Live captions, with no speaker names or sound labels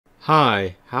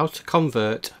Hi, how to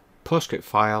convert Postscript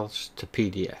files to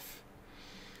PDF.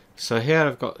 So here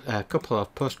I've got a couple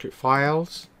of Postscript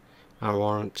files. I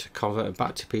want to convert them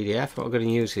back to PDF. What we're going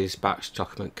to use is Batch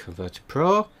Document Converter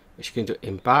Pro, which you can do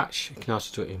in batch. You can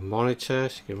also do it in monitor,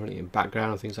 so you can run it in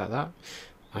background and things like that.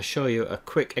 I'll show you a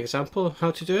quick example of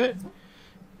how to do it.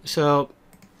 So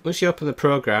once you open the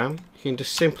program, you can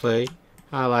just simply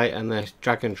highlight and then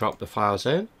drag and drop the files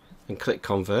in and click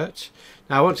convert.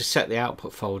 Now I want to set the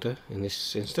output folder in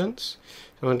this instance.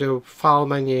 So I'm going to do file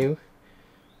menu,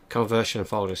 conversion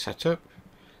folder setup.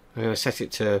 I'm going to set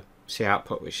it to C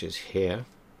output, which is here.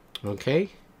 Okay,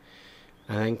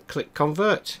 and then click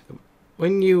convert.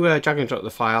 When you drag and drop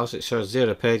the files, it shows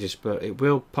 0 pages, but it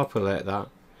will populate that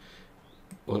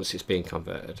once it's being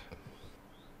converted.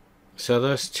 So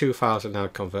those two files are now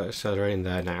converted, so they're in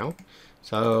there now.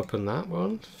 So I'll open that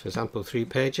one, for example 3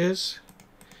 pages,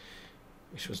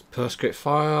 which was Postscript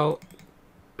file,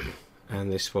 and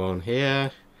this one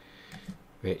here,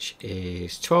 which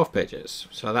is 12 pages.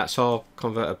 So that's all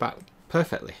converted back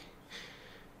perfectly.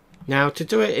 Now to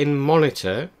do it in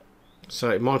monitor, so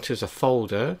it monitors a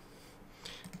folder,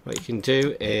 what you can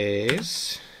do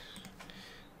is,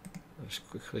 I'll just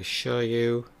quickly show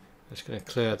you. I'm just going to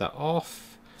clear that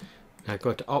off. Now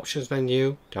go to options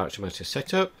menu, direct monitor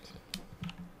setup,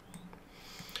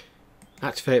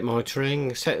 activate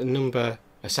monitoring, set the number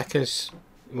of seconds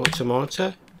you want to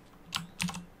monitor.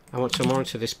 I want to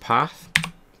monitor this path.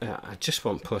 I just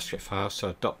want Postscript files,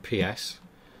 so docx,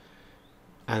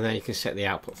 and then you can set the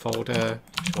output folder.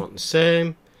 Just want the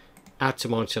same. Add to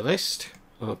monitor list.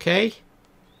 Okay.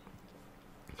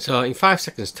 So in 5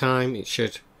 seconds time, it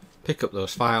should pick up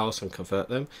those files and convert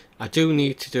them. I do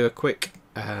need to do a quick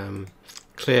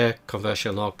clear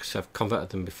conversion log because I've converted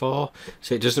them before,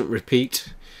 so it doesn't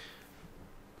repeat.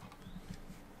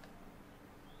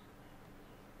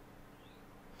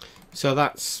 So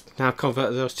that's now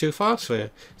converted those two files for you.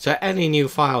 So any new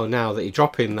file now that you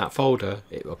drop in that folder,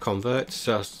 it will convert.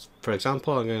 So for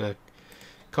example, I'm going to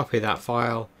copy that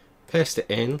file, paste it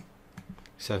in.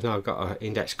 So I've now got an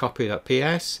index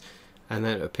copy.ps, and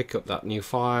then it'll pick up that new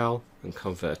file and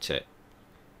convert it.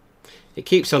 It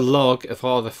keeps a log of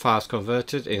all the files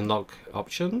converted in log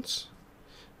options.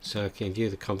 So you can view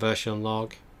the conversion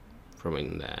log from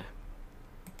in there.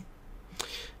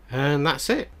 And that's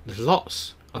it. There's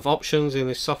lots of options in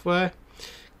this software.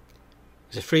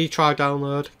 It's a free trial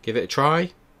download. Give it a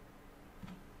try.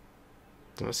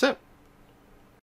 That's it.